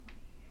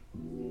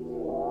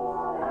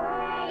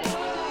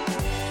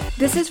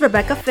This is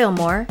Rebecca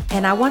Fillmore,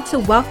 and I want to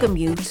welcome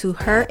you to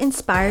Her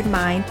Inspired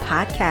Mind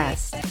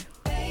podcast.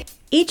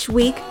 Each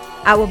week,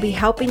 I will be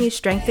helping you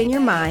strengthen your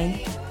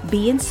mind,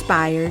 be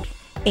inspired,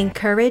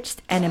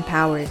 encouraged, and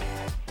empowered.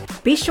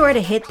 Be sure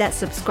to hit that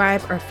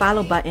subscribe or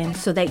follow button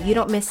so that you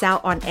don't miss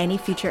out on any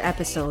future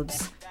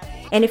episodes.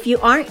 And if you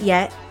aren't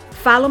yet,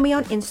 follow me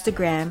on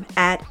Instagram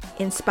at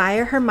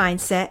Inspire Her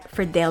Mindset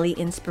for daily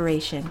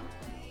inspiration.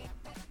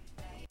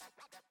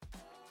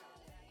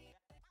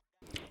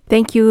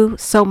 Thank you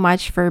so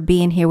much for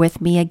being here with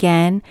me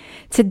again.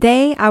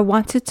 Today, I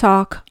want to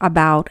talk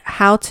about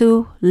how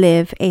to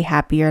live a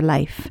happier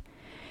life.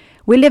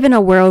 We live in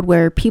a world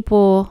where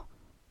people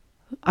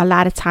a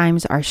lot of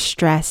times are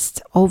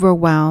stressed,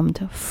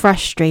 overwhelmed,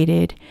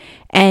 frustrated,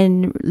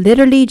 and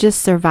literally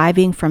just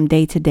surviving from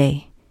day to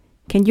day.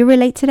 Can you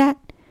relate to that?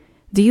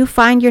 Do you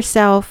find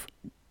yourself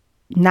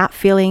not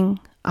feeling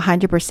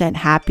 100%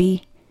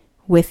 happy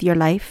with your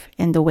life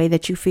and the way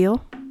that you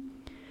feel?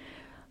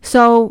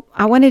 So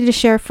I wanted to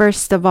share,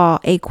 first of all,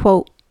 a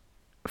quote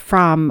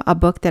from a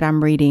book that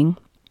I'm reading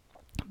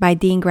by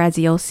Dean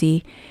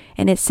Graziosi.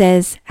 And it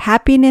says,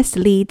 "Happiness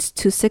leads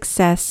to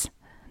success,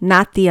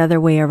 not the other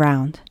way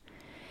around."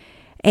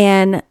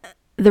 And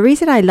the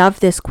reason I love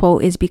this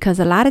quote is because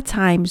a lot of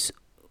times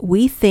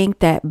we think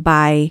that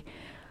by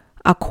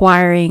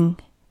acquiring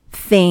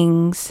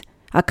things,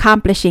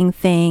 accomplishing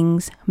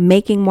things,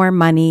 making more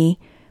money,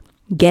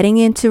 getting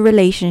into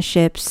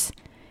relationships,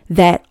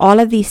 that all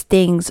of these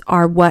things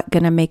are what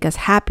going to make us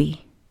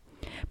happy.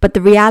 But the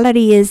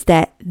reality is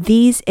that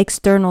these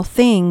external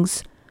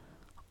things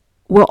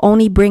will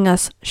only bring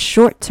us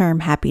short-term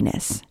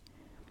happiness,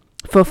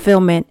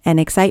 fulfillment, and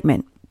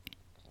excitement.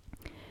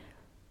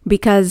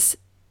 Because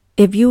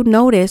if you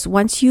notice,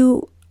 once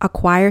you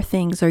acquire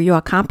things or you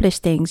accomplish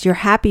things, you're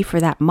happy for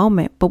that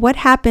moment. But what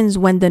happens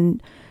when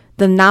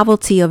the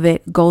novelty of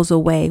it goes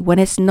away, when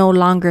it's no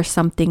longer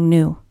something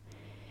new?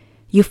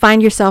 You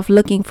find yourself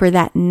looking for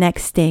that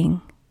next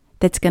thing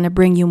that's going to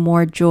bring you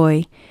more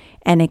joy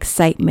and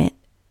excitement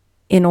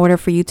in order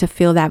for you to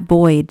fill that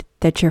void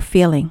that you're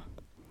feeling.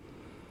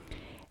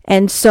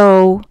 And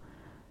so,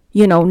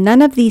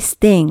 none of these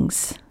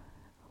things,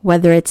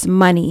 whether it's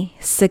money,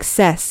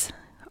 success,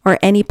 or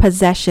any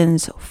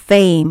possessions,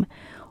 fame,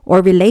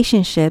 or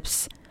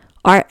relationships,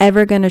 are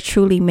ever going to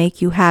truly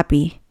make you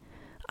happy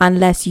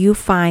unless you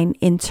find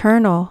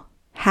internal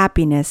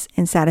happiness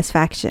and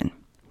satisfaction.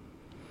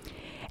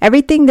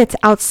 Everything that's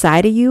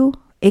outside of you,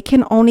 it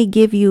can only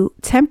give you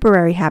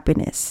temporary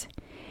happiness.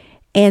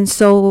 And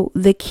so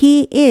the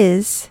key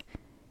is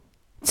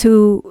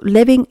to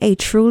living a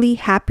truly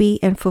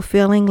happy and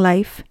fulfilling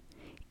life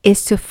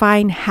is to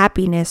find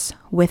happiness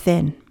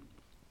within.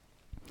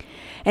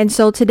 And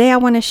so today I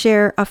want to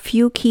share a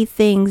few key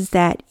things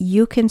that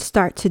you can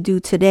start to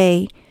do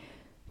today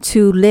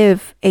to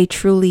live a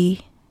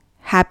truly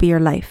happier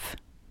life.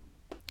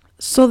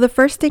 So the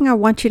first thing I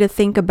want you to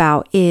think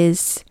about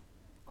is,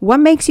 what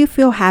makes you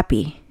feel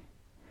happy?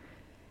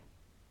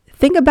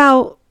 Think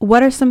about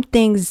what are some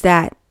things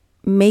that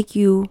make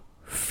you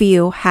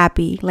feel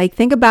happy. Like,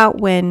 think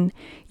about when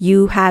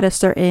you had a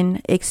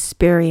certain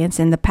experience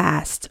in the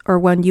past or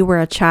when you were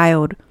a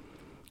child.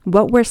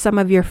 What were some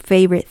of your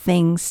favorite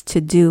things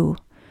to do?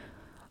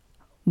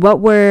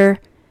 What were,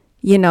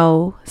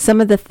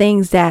 some of the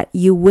things that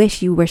you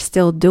wish you were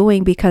still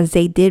doing because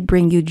they did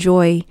bring you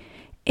joy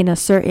in a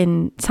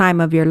certain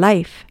time of your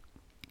life?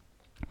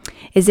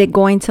 Is it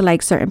going to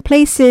certain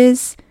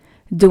places,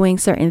 doing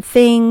certain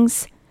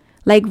things?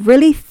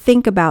 Really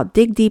think about,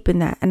 dig deep in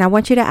that. And I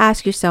want you to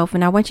ask yourself,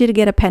 and I want you to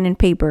get a pen and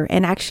paper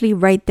and actually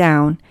write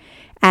down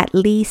at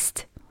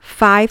least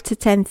 5 to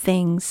 10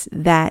 things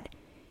that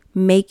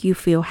make you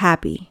feel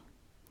happy.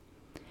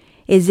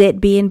 Is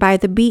it being by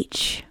the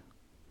beach?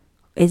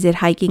 Is it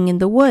hiking in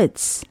the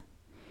woods?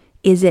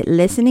 Is it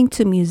listening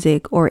to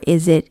music, or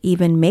is it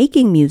even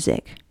making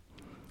music?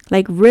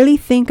 Really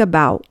think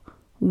about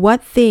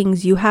what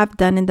things you have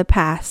done in the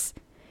past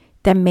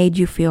that made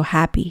you feel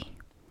happy.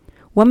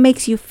 What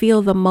makes you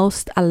feel the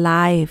most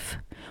alive?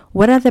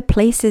 What are the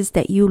places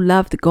that you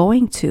loved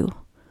going to?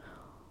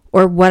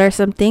 Or what are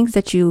some things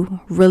that you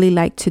really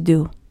like to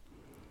do?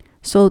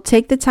 So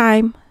take the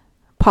time,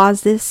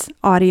 pause this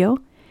audio,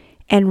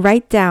 and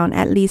write down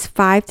at least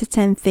 5 to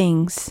 10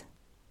 things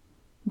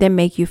that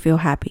make you feel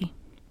happy.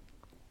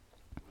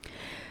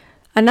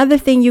 Another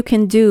thing you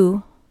can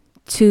do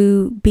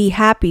to be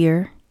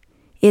happier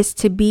is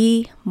to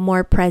be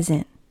more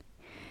present.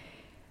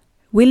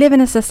 We live in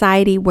a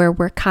society where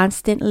we're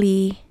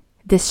constantly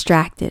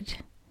distracted.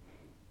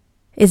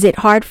 Is it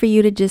hard for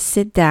you to just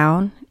sit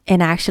down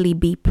and actually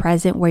be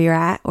present where you're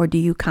at? Or do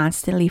you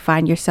constantly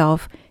find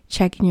yourself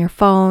checking your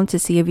phone to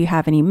see if you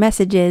have any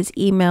messages,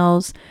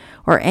 emails,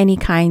 or any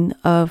kind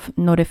of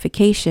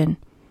notification?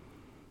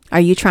 Are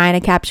you trying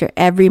to capture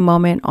every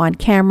moment on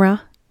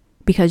camera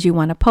because you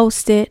want to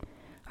post it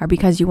or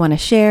because you want to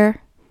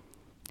share?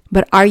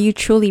 But are you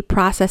truly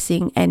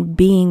processing and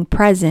being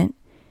present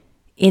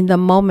in the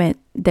moment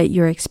that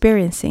you're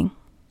experiencing?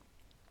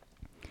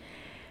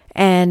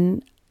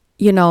 And,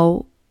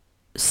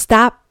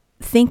 stop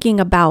thinking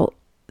about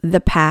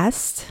the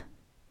past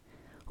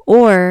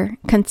or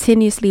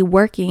continuously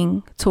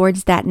working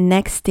towards that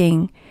next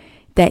thing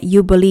that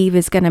you believe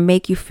is going to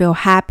make you feel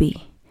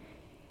happy.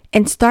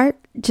 And start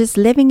just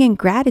living in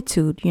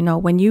gratitude. You know,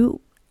 when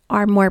you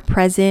are more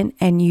present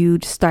and you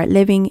start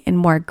living in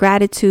more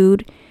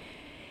gratitude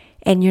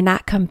and you're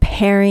not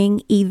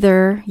comparing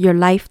either your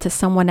life to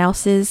someone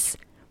else's,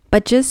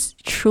 but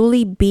just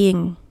truly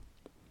being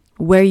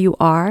where you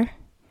are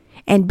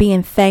and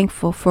being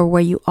thankful for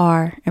where you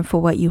are and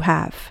for what you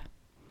have.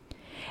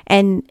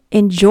 And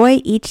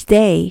enjoy each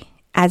day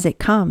as it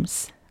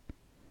comes.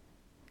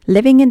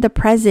 Living in the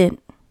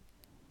present,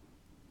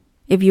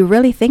 if you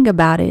really think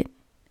about it,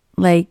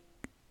 like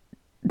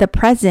the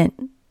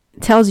present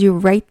tells you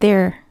right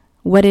there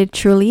what it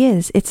truly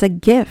is. It's a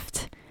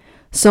gift.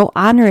 So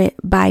honor it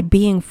by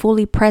being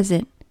fully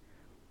present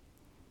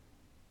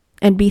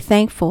and be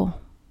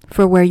thankful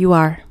for where you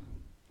are.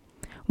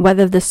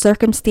 Whether the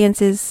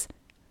circumstances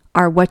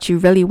are what you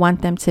really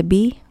want them to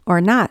be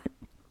or not.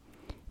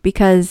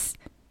 Because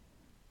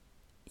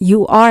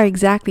you are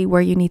exactly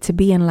where you need to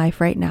be in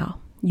life right now.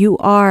 You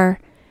are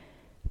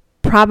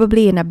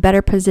probably in a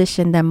better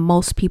position than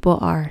most people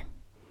are.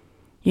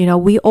 You know,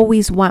 we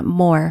always want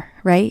more,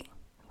 right?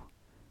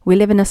 We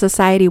live in a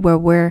society where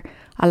we're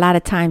a lot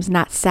of times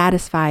not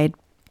satisfied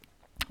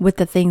with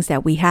the things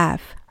that we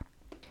have.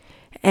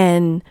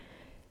 And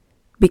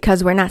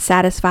because we're not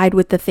satisfied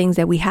with the things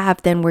that we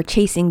have, then we're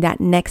chasing that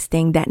next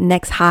thing, that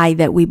next high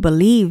that we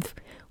believe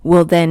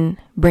will then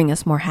bring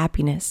us more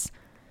happiness.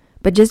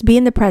 But just be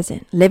in the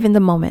present, live in the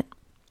moment.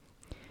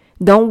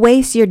 Don't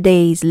waste your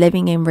days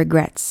living in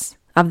regrets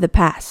of the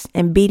past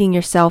and beating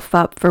yourself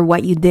up for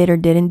what you did or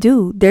didn't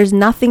do. There's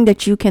nothing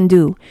that you can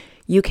do.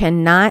 You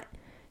cannot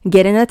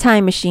get in a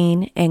time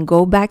machine and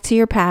go back to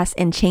your past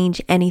and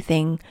change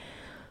anything.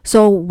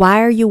 So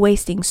why are you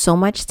wasting so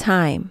much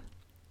time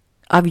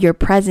of your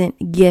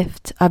present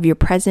gift, of your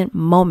present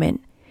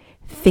moment,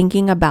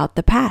 thinking about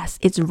the past?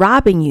 It's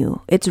robbing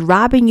you. It's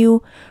robbing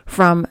you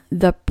from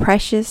the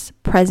precious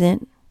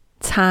present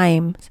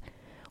times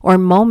or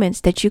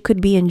moments that you could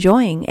be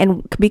enjoying.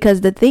 And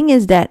because the thing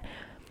is that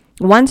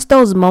once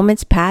those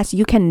moments pass,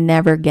 you can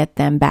never get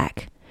them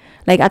back.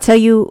 Like I'll tell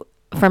you,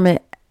 from a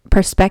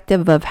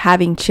perspective of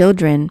having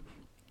children,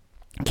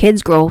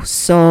 kids grow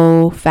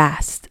so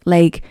fast.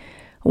 Like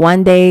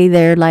one day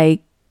they're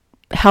like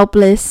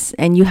helpless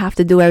and you have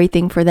to do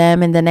everything for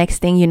them. And the next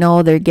thing you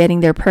know, they're getting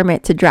their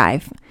permit to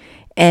drive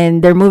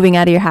and they're moving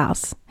out of your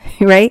house,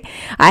 right?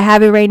 I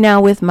have it right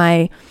now with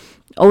my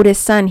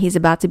oldest son. He's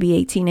about to be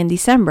 18 in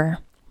December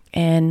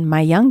and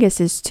my youngest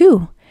is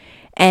 2.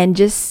 And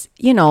just,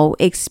 you know,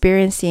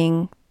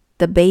 experiencing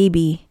the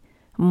baby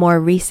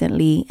more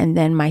recently, and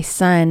then my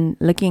son,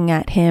 looking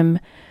at him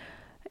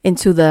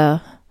into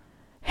the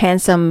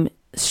handsome,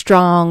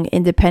 strong,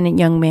 independent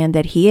young man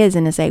that he is.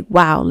 And it's like,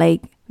 wow,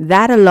 like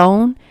that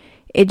alone,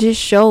 it just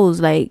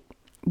shows like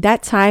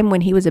that time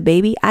when he was a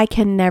baby, I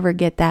can never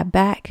get that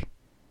back,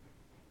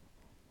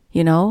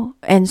 you know?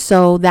 And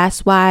so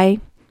that's why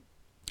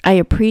I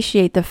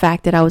appreciate the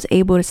fact that I was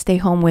able to stay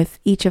home with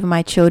each of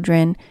my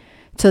children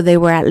till they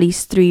were at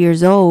least 3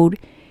 years old,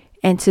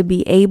 and to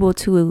be able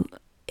to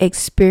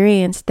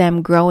experience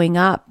them growing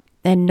up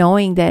and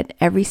knowing that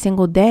every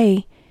single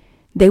day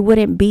they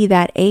wouldn't be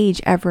that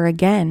age ever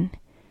again,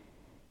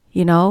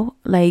 you know,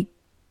 like,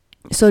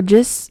 so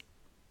just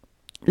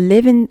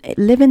live in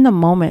the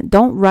moment.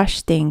 Don't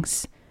rush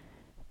things.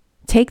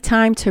 Take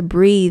time to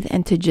breathe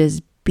and to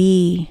just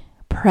be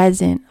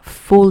present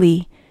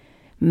fully,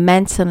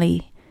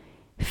 mentally,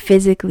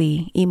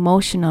 physically,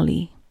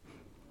 emotionally.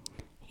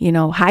 You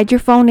know, hide your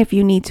phone if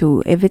you need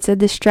to. If it's a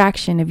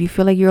distraction, if you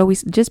feel like you're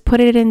always, just put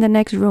it in the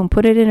next room,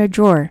 put it in a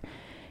drawer.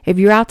 If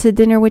you're out to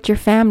dinner with your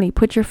family,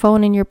 put your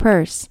phone in your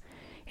purse.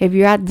 If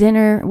you're at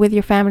dinner with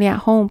your family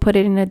at home, put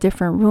it in a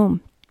different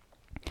room.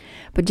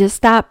 But just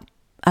stop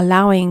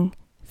allowing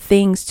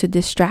things to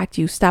distract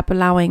you. Stop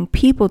allowing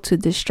people to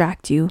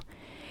distract you,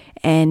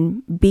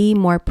 and be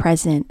more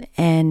present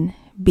and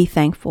be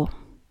thankful.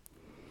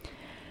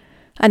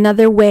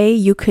 Another way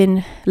you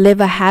can live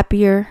a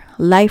happier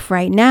life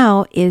right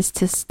now is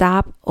to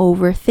stop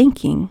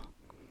overthinking.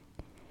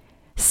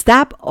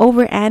 Stop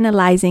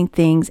overanalyzing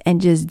things and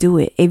just do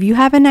it. If you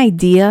have an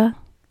idea,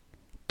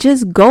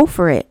 just go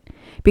for it.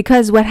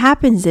 Because what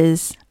happens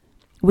is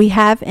we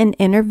have an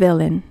inner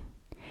villain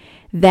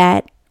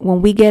that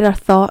when we get a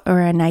thought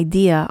or an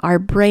idea, our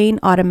brain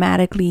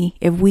automatically,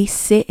 if we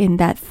sit in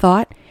that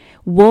thought,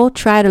 we'll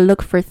try to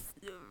look for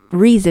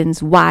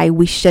reasons why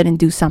we shouldn't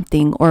do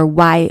something or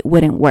why it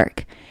wouldn't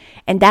work.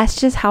 And that's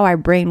just how our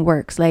brain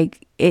works.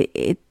 Like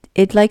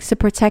it likes to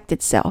protect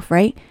itself,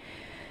 right?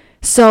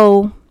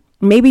 So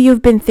maybe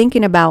you've been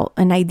thinking about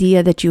an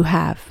idea that you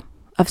have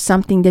of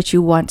something that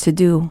you want to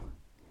do,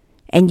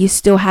 and you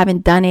still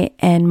haven't done it,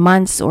 and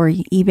months or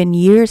even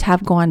years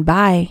have gone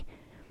by.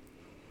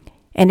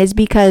 And it's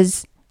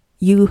because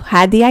you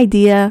had the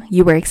idea,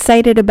 you were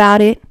excited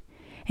about it,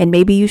 and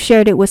maybe you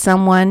shared it with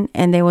someone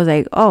and they was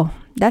like, oh,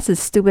 that's a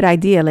stupid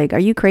idea. Like, are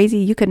you crazy?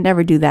 You could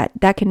never do that.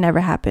 That can never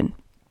happen.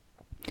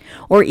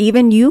 Or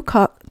even you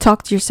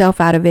talked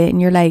yourself out of it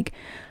and you're like,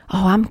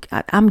 oh,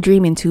 I'm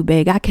dreaming too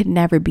big. I could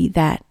never be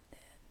that.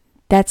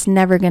 That's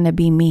never going to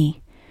be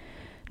me.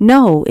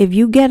 No, if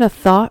you get a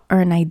thought or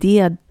an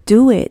idea,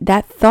 do it.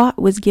 That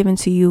thought was given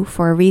to you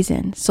for a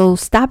reason. So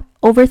stop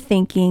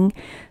overthinking,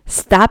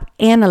 stop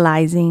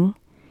analyzing,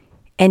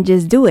 and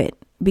just do it.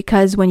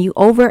 Because when you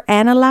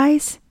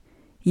overanalyze,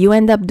 you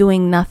end up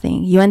doing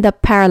nothing. You end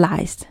up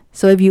paralyzed.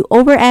 So if you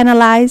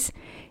overanalyze,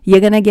 you're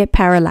going to get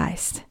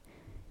paralyzed.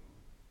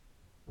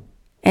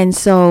 And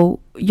so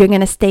you're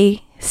going to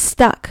stay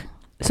stuck.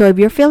 So if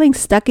you're feeling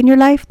stuck in your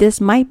life, this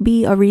might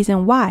be a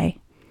reason why.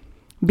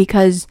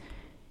 Because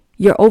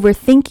you're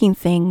overthinking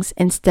things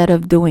instead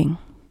of doing.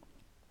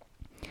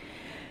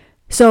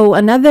 So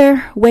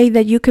another way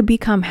that you could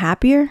become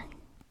happier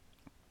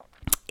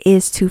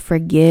is to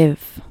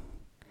forgive.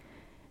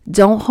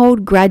 Don't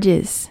hold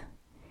grudges.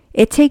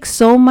 It takes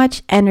so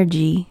much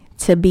energy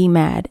to be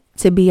mad,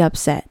 to be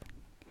upset.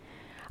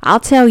 I'll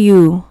tell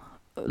you,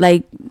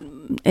 like,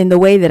 in the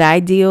way that I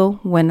deal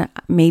when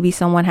maybe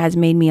someone has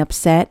made me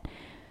upset,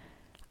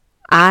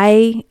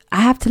 I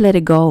have to let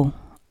it go.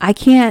 I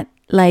can't,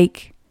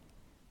 like,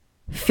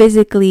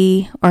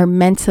 physically or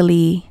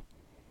mentally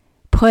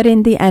put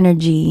in the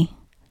energy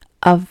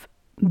of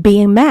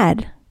being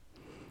mad.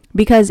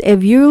 Because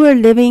if you are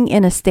living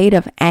in a state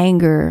of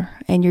anger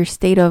and your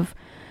state of,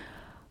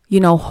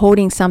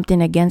 holding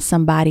something against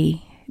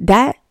somebody,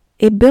 that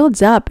it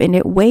builds up and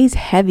it weighs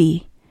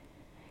heavy.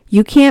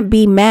 You can't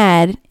be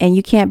mad and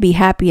you can't be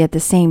happy at the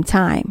same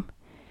time.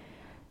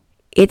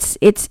 It's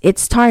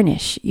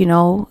tarnish,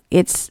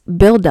 it's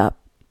build up.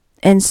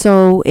 And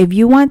so if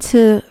you want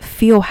to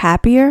feel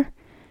happier,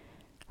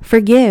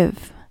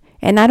 forgive.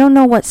 And I don't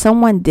know what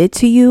someone did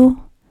to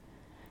you,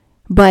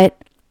 but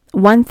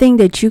one thing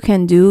that you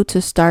can do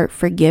to start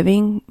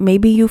forgiving,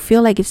 maybe you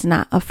feel like it's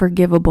not a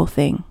forgivable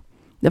thing.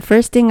 The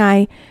first thing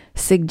I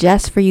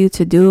suggest for you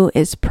to do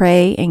is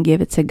pray and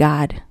give it to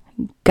God.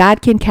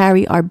 God can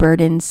carry our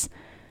burdens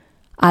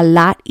a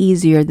lot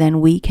easier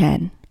than we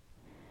can.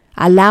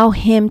 Allow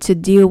him to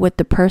deal with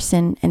the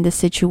person and the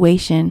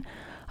situation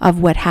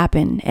of what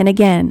happened. And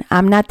again,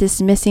 I'm not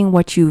dismissing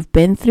what you've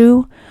been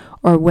through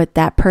or what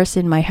that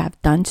person might have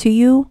done to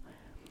you,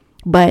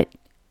 but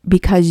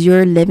because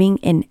you're living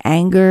in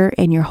anger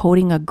and you're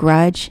holding a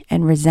grudge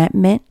and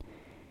resentment,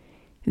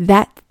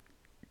 that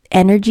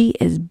energy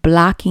is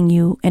blocking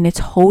you and it's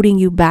holding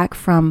you back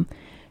from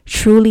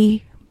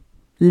truly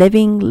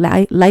living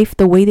life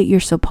the way that you're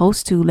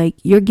supposed to. Like,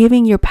 you're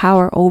giving your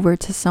power over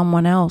to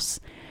someone else.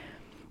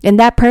 And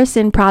that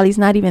person probably is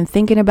not even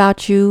thinking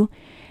about you.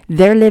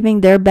 They're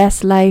living their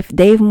best life.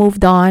 They've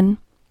moved on.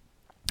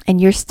 And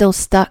you're still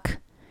stuck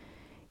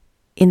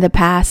in the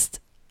past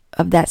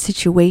of that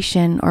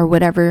situation or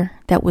whatever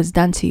that was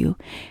done to you.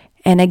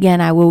 And again,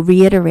 I will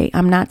reiterate,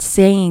 I'm not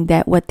saying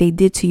that what they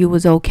did to you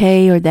was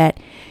okay or that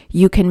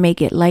you can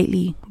make it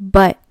lightly.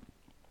 But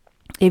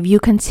if you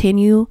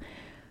continue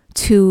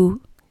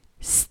to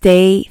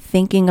stay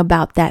thinking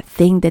about that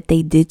thing that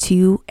they did to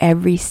you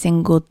every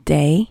single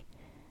day,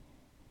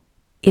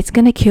 it's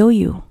going to kill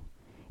you.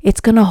 It's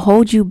going to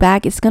hold you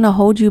back. It's going to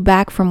hold you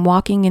back from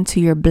walking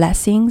into your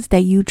blessings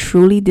that you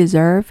truly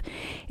deserve.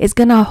 It's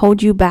going to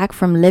hold you back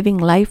from living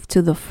life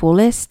to the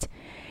fullest.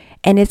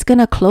 And it's going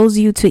to close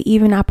you to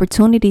even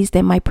opportunities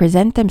that might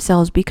present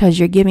themselves because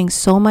you're giving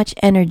so much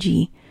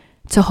energy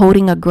to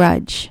holding a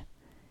grudge,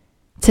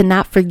 to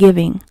not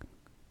forgiving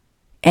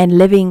and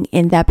living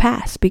in that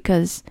past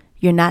because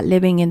you're not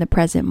living in the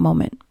present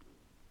moment.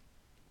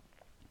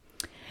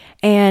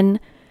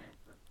 And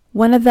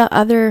one of the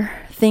other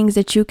things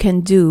that you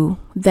can do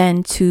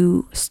then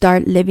to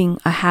start living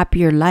a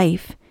happier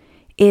life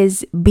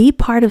is be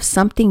part of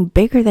something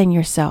bigger than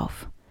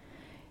yourself.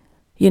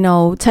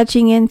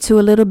 Touching into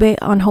a little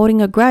bit on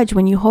holding a grudge.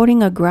 When you're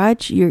holding a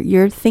grudge,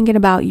 you're thinking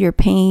about your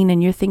pain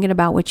and you're thinking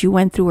about what you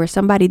went through or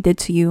somebody did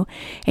to you,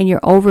 and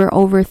you're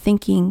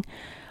overthinking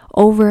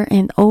over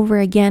and over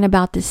again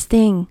about this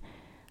thing.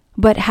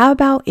 But how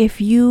about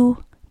if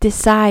you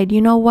decide,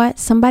 you know what,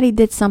 somebody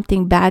did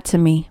something bad to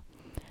me,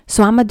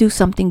 so I'm going to do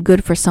something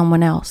good for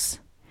someone else.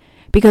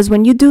 Because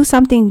when you do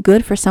something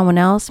good for someone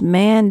else,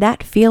 man,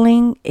 that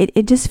feeling,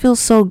 it just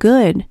feels so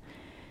good.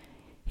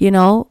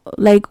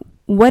 Like,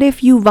 what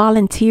if you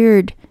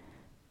volunteered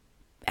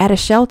at a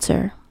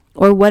shelter?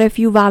 Or what if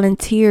you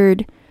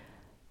volunteered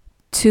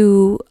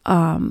to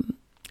a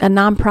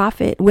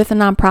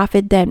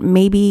nonprofit that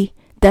maybe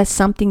does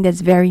something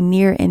that's very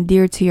near and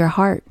dear to your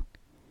heart?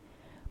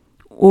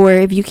 Or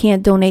if you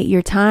can't donate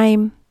your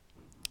time,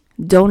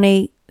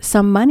 donate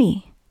some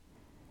money.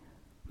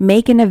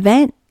 Make an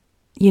event,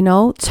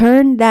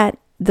 turn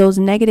those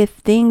negative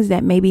things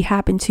that maybe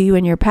happened to you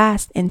in your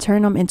past and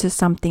turn them into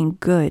something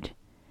good.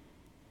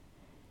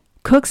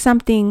 Cook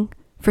something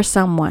for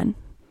someone.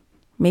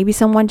 Maybe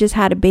someone just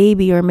had a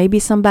baby, or maybe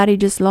somebody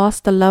just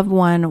lost a loved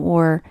one,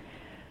 or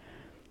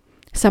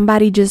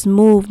somebody just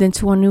moved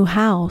into a new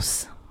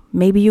house.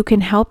 Maybe you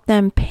can help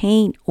them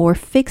paint or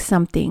fix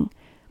something.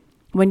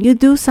 When you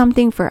do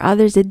something for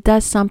others, it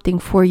does something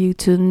for you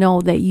to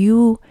know that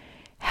you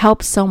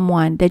helped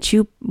someone, that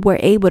you were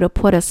able to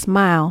put a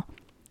smile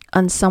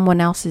on someone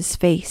else's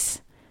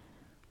face.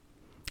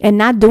 And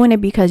not doing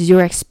it because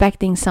you're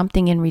expecting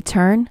something in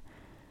return,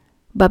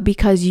 but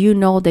because you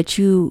know that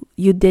you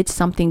did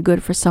something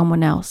good for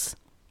someone else.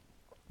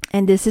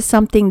 And this is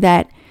something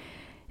that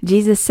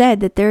Jesus said,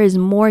 that there is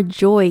more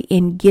joy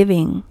in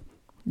giving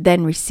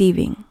than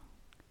receiving.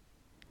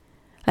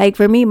 Like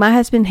for me, my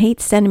husband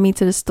hates sending me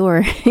to the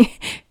store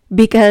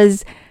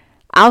because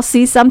I'll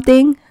see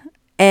something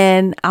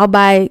and I'll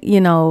buy,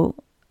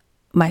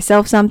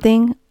 myself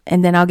something,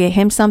 and then I'll get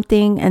him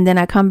something, and then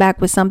I come back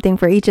with something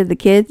for each of the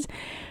kids,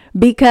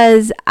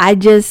 because I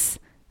just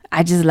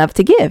love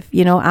to give.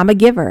 I'm a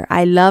giver.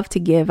 I love to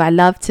give. I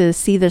love to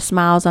see the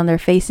smiles on their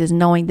faces,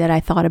 knowing that I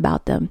thought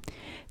about them.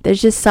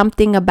 There's just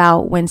something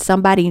about when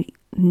somebody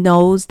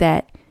knows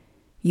that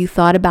you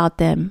thought about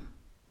them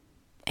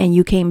and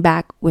you came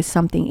back with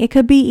something. It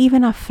could be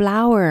even a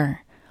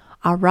flower,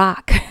 a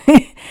rock.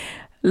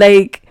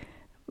 Like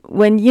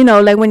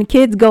when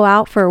kids go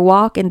out for a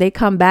walk and they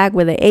come back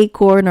with an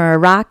acorn or a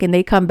rock, and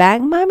they come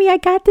back, "Mommy, I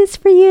got this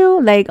for you."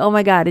 Like, oh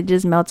my God, it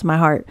just melts my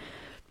heart.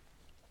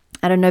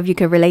 I don't know if you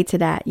could relate to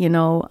that,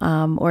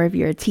 or if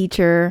you're a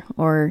teacher,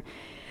 or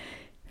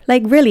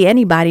like really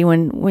anybody,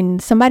 when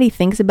somebody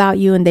thinks about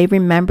you and they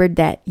remembered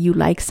that you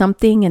like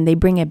something and they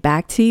bring it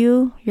back to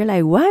you, you're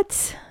like,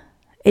 what?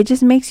 It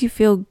just makes you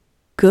feel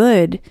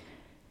good.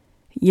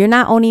 You're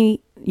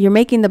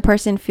making the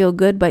person feel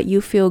good, but you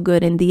feel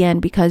good in the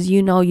end, because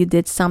you know you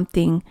did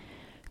something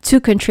to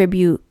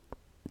contribute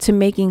to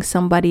making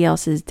somebody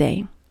else's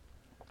day.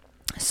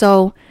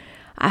 So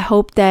I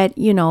hope that,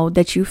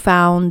 that you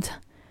found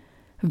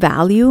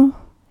value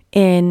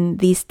in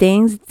these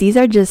things. These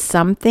are just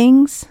some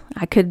things.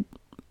 I could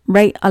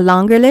write a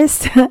longer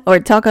list or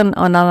talk on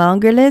a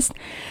longer list,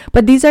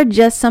 but these are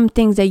just some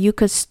things that you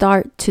could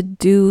start to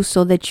do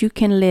so that you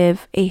can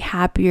live a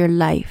happier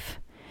life.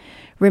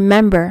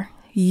 Remember,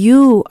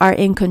 you are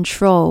in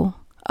control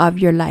of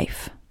your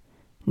life.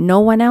 No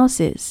one else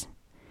is.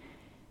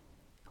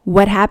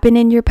 What happened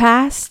in your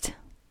past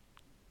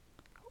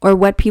or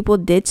what people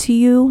did to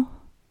you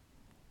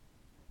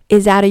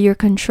is out of your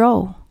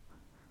control.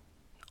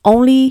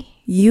 Only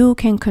you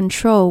can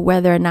control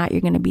whether or not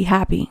you're going to be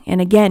happy. And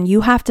again,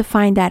 you have to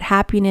find that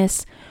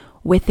happiness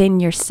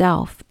within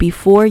yourself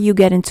before you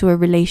get into a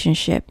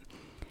relationship,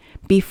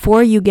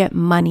 before you get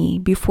money,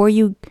 before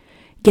you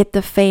get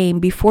the fame,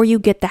 before you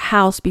get the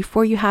house,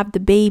 before you have the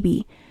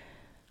baby.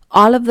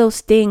 All of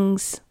those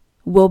things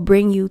will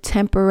bring you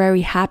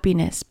temporary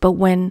happiness. But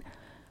when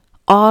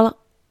all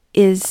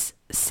is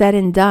said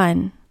and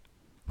done,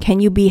 can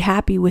you be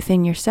happy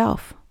within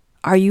yourself?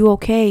 Are you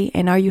okay?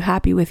 And are you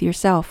happy with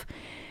yourself?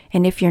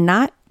 And if you're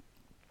not,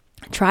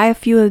 try a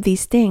few of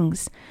these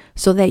things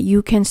so that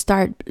you can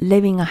start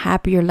living a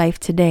happier life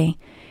today.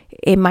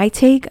 It might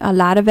take a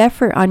lot of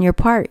effort on your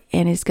part,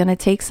 and it's going to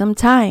take some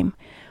time,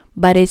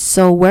 but it's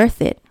so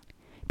worth it,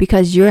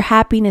 because your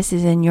happiness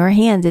is in your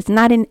hands. It's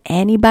not in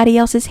anybody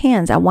else's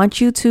hands. I want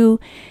you to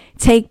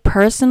take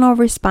personal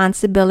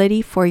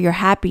responsibility for your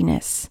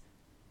happiness.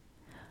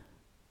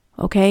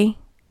 Okay?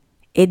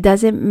 It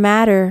doesn't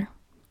matter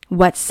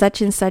what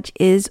such and such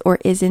is or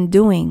isn't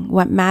doing.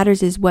 What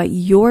matters is what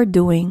you're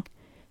doing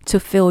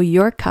to fill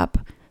your cup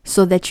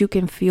so that you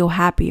can feel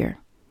happier.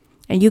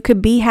 And you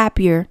could be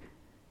happier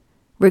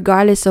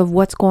regardless of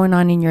what's going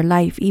on in your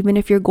life. Even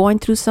if you're going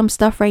through some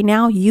stuff right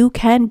now, you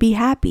can be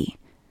happy.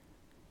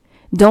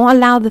 Don't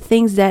allow the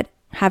things that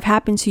have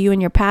happened to you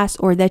in your past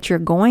or that you're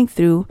going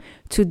through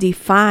to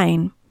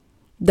define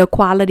the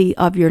quality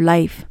of your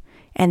life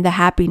and the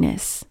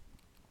happiness.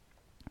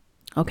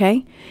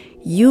 Okay?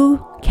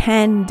 You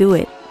can do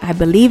it. I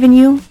believe in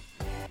you.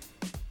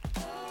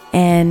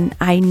 And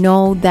I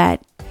know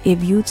that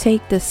if you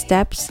take the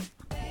steps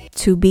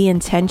to be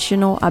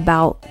intentional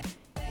about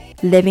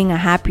living a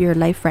happier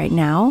life right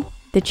now,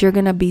 that you're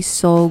going to be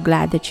so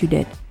glad that you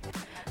did.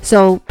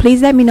 So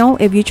please let me know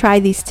if you try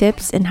these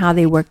tips and how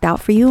they worked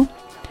out for you.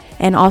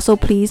 And also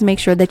please make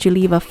sure that you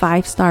leave a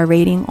 5-star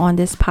rating on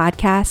this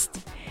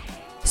podcast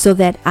so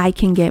that I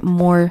can get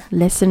more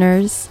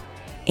listeners.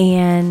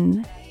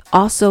 And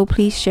also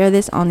please share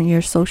this on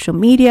your social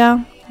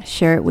media,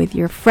 share it with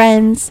your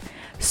friends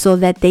so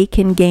that they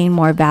can gain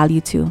more value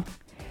too.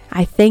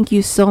 I thank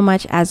you so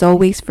much as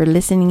always for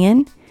listening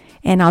in,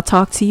 and I'll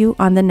talk to you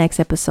on the next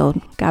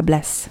episode. God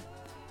bless.